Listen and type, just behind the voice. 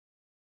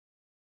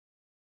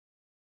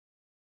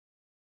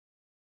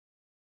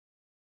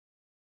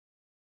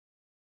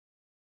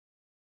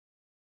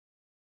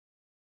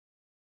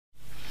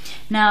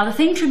Now the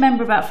thing to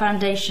remember about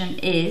foundation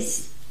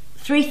is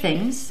 3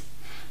 things: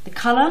 the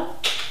colour,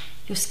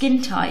 your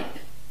skin type,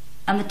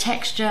 and the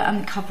texture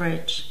and the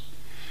coverage.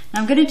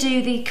 Now I'm going to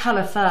do the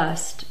colour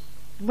first.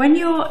 When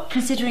you're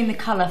considering the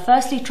colour,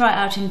 firstly try it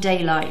out in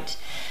daylight.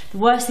 The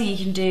worst thing you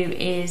can do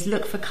is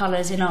look for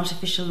colours in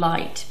artificial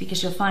light,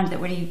 because you'll find that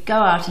when you go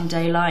out in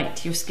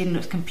daylight your skin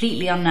looks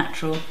completely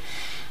unnatural.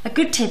 A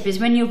good tip is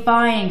when you're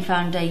buying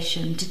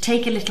foundation to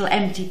take a little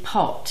empty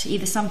pot,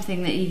 either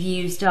something that you've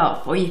used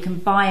up, or you can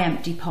buy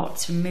empty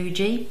pots from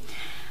Muji.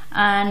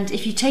 And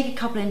if you take a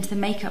couple into the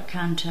makeup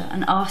counter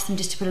and ask them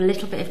just to put a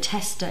little bit of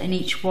tester in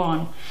each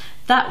one,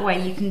 that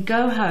way you can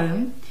go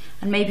home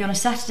and maybe on a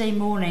Saturday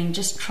morning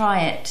just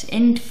try it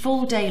in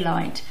full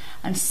daylight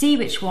and see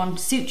which one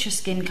suits your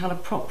skin colour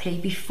properly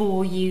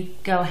before you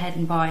go ahead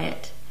and buy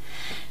it.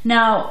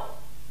 Now,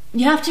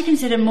 you have to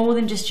consider more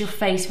than just your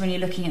face when you're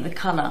looking at the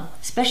colour,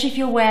 especially if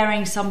you're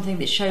wearing something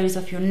that shows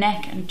off your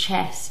neck and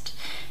chest.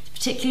 It's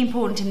particularly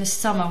important in the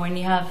summer when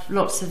you have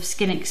lots of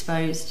skin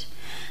exposed.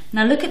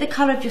 Now look at the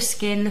colour of your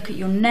skin, look at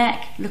your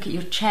neck, look at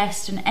your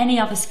chest and any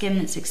other skin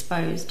that's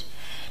exposed.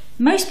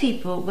 Most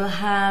people will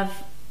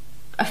have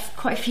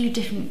quite a few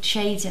different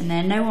shades in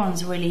there. No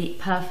one's really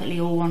perfectly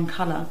all one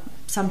colour.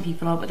 Some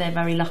people are, but they're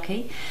very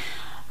lucky.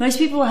 Most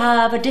people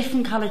have a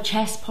different colour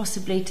chest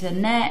possibly to the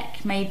neck,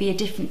 maybe a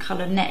different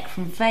colour neck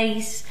from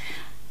face,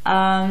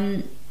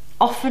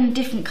 often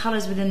different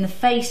colours within the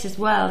face as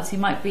well, so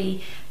you might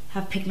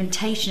have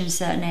pigmentation in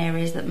certain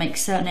areas that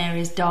makes certain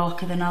areas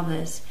darker than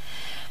others.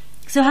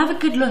 So have a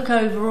good look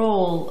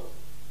overall.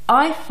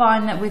 I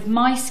find that with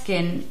my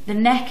skin, the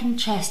neck and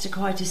chest are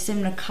quite a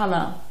similar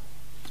colour,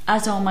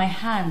 as are my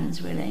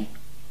hands really,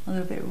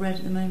 although a bit red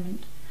at the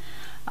moment.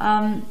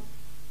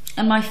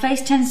 And my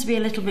face tends to be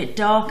a little bit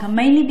darker,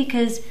 mainly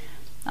because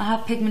I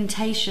have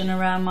pigmentation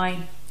around my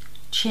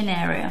chin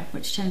area,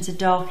 which tends to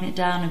darken it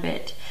down a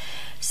bit.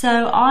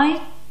 So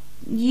I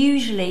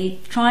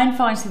usually try and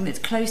find something that's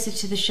closer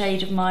to the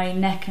shade of my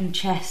neck and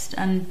chest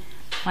and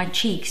my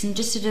cheeks, and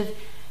just sort of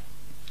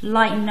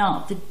lighten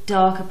up the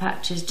darker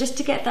patches just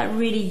to get that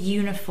really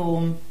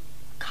uniform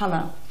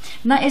colour.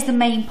 And that is the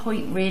main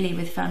point really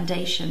with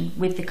foundation,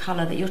 with the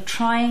colour, that you're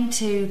trying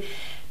to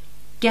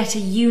get a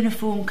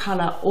uniform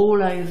colour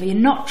all over. You're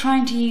not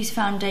trying to use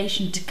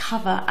foundation to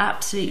cover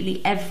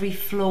absolutely every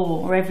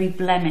flaw or every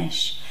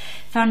blemish.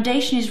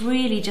 Foundation is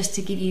really just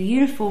to give you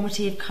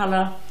uniformity of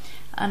colour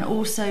and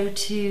also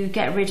to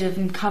get rid of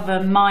and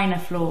cover minor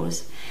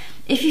flaws.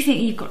 If you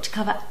think you've got to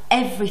cover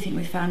everything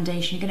with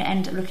foundation, you're going to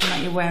end up looking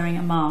like you're wearing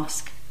a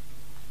mask.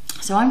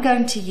 So I'm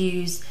going to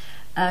use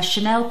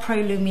Chanel Pro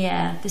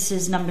Lumiere. This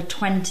is number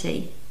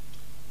 20.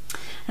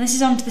 And this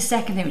is on to the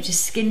second thing, which is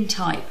skin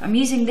type. I'm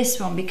using this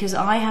one because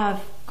I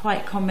have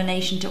quite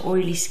combination to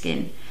oily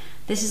skin.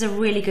 This is a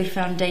really good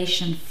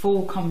foundation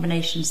for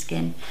combination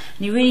skin.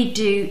 And you really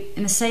do,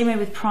 in the same way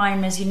with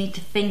primers, you need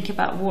to think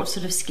about what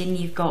sort of skin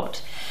you've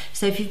got.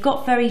 So if you've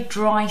got very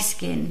dry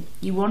skin,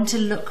 you want to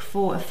look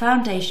for a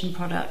foundation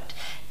product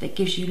that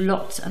gives you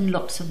lots and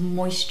lots of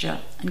moisture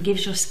and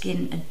gives your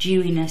skin a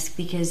dewiness,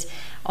 because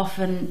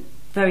often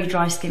very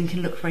dry skin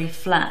can look very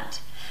flat.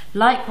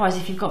 Likewise,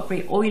 if you've got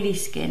very oily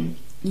skin,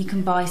 you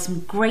can buy some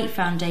great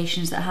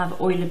foundations that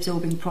have oil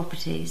absorbing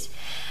properties.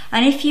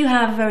 And if you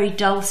have very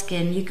dull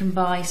skin, you can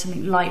buy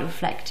something light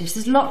reflective. So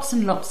there's lots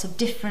and lots of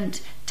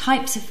different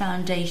types of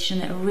foundation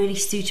that are really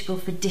suitable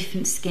for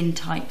different skin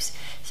types.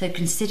 So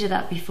consider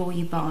that before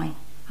you buy.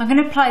 I'm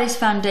going to apply this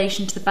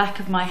foundation to the back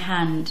of my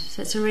hand.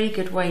 So it's a really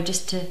good way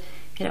just to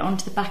get it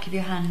onto the back of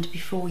your hand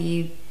before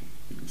you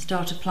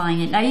start applying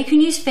it. Now you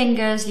can use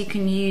fingers, you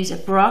can use a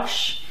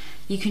brush,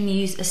 you can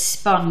use a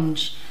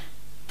sponge.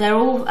 They're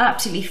all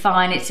absolutely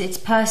fine. It's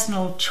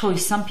personal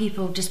choice. Some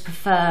people just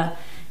prefer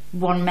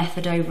one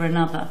method over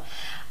another.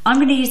 I'm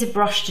going to use a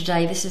brush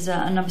today. This is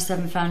a number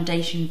 7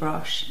 foundation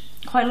brush.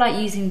 Quite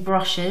like using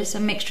brushes, a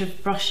mixture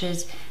of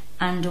brushes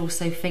and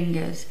also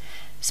fingers.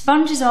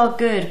 Sponges are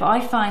good, but I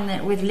find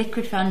that with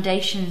liquid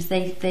foundations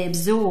they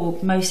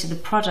absorb most of the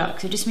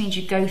product. It just means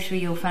you go through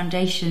your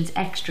foundations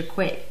extra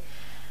quick.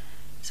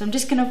 So I'm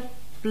just going to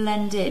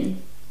blend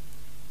in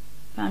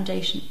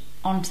foundation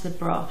onto the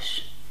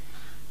brush.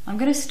 I'm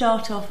going to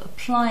start off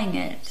applying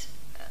it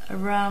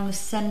around the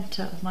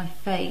centre of my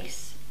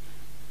face.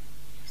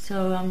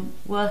 So I'm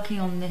working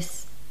on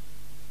this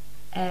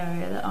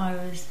area that I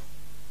was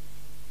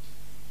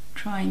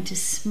trying to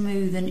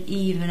smooth and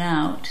even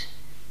out.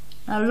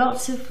 Now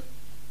lots of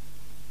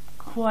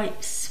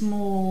quite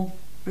small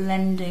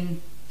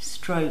blending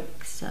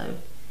strokes, so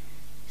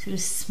sort of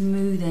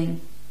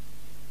smoothing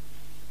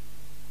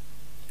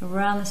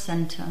around the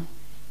centre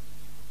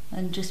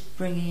and just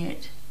bringing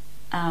it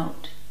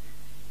out.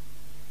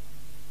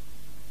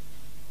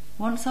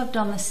 Once I've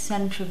done the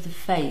centre of the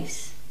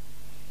face,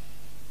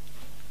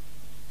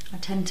 I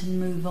tend to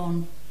move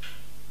on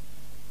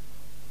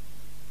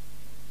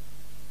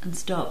and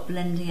start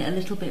blending it a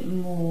little bit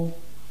more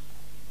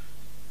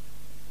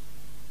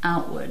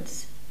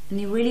outwards. And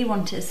you really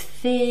want it as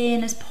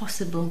thin as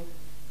possible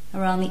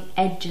around the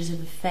edges of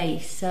the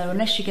face. So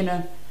unless you're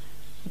going to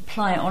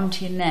apply it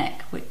onto your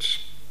neck,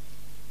 which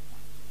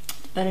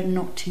it's better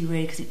not to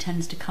really, because it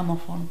tends to come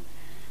off on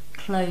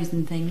clothes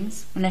and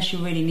things, unless you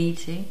really need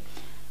to.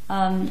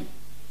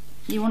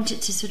 You want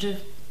it to sort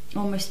of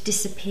almost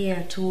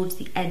disappear towards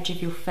the edge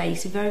of your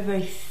face, so very,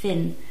 very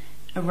thin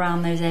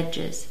around those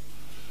edges.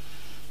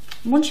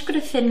 And once you've got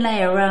a thin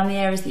layer around the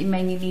areas that you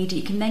mainly need it,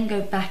 you can then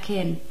go back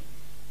in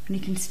and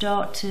you can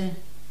start to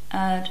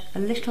add a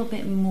little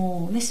bit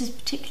more. And this is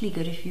particularly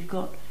good if you've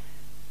got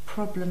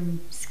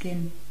problem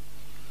skin.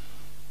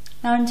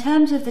 Now, in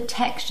terms of the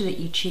texture that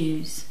you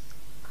choose,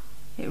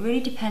 it really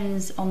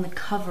depends on the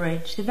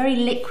coverage. They're very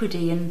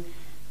liquidy and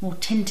more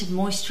tinted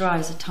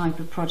moisturiser type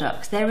of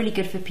products. They're really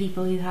good for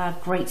people who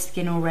have great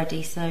skin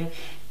already, so you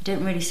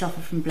don't really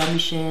suffer from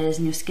blemishes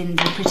and your skin's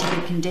in pretty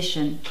good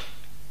condition.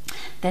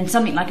 Then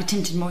something like a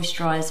tinted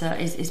moisturiser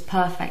is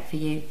perfect for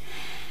you.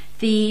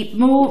 The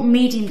more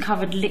medium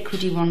covered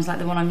liquidy ones, like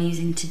the one I'm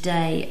using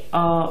today,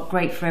 are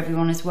great for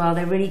everyone as well.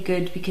 They're really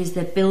good because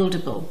they're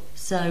buildable.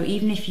 So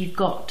even if you've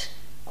got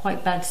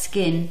quite bad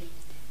skin,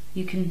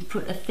 you can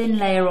put a thin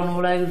layer on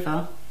all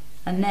over,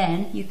 and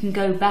then you can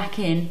go back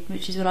in,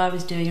 which is what I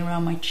was doing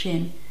around my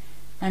chin,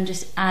 and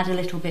just add a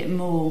little bit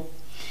more.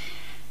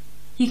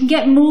 You can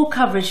get more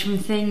coverage from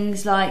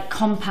things like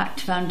compact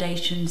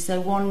foundations, so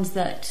ones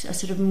that are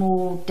sort of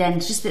more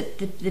dense, just that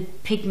the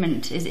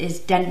pigment is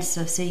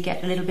denser, so you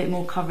get a little bit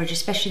more coverage,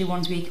 especially the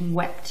ones where you can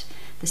wet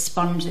the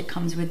sponge that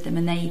comes with them,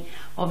 and they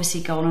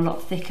obviously go on a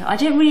lot thicker. I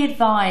don't really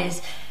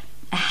advise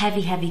a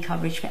heavy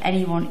coverage for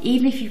anyone,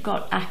 even if you've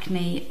got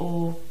acne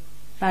or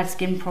bad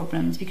skin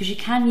problems, because you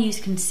can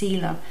use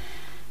concealer,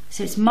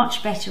 so it's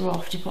much better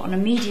off to put on a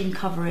medium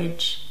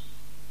coverage,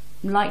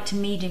 light to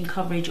medium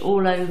coverage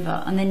all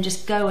over, and then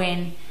just go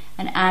in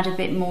and add a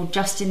bit more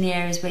just in the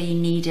areas where you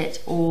need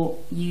it, or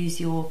use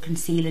your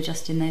concealer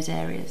just in those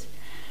areas.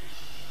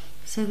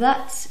 So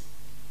that's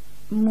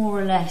more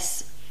or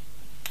less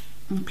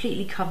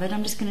completely covered.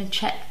 I'm just going to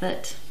check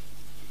that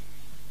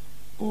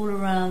all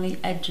around the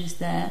edges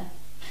there.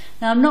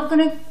 Now, I'm not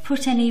going to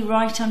put any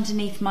right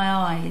underneath my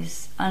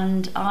eyes,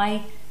 and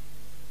I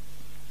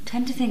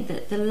tend to think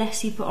that the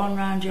less you put on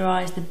around your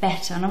eyes, the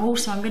better. And I'm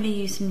going to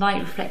use some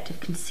light reflective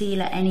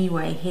concealer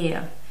anyway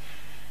here.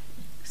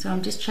 So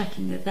I'm just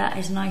checking that that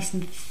is nice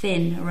and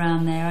thin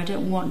around there. I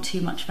don't want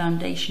too much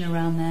foundation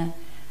around there.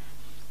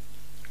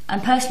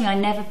 And personally, I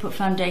never put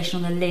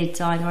foundation on the lids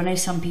either. I know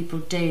some people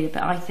do,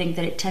 but I think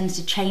that it tends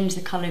to change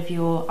the colour of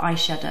your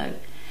eyeshadow,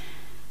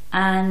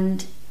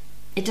 and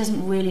it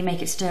doesn't really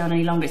make it stay on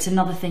any longer. It's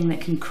another thing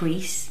that can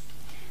crease.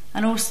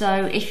 And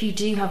also, if you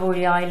do have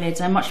oily eyelids,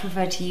 I much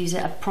prefer to use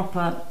a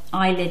proper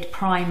eyelid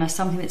primer,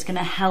 something that's going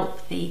to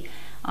help the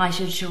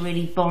eyeshadow to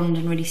really bond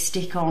and really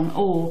stick on,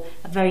 or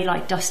a very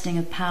light dusting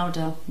of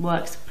powder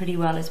works pretty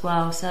well as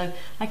well. So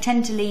I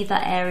tend to leave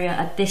that area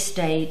at this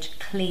stage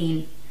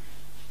clean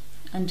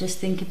and just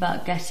think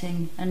about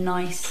getting a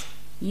nice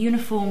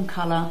uniform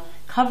colour,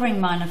 covering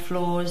minor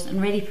flaws and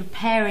really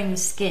preparing the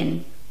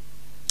skin,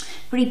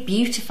 really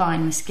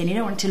beautifying the skin. You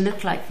don't want it to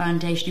look like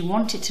foundation, you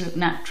want it to look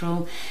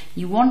natural,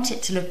 you want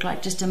it to look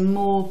like just a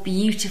more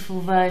beautiful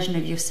version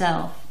of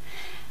yourself.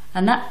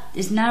 And that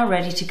is now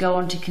ready to go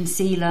on to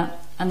concealer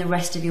and the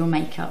rest of your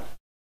makeup.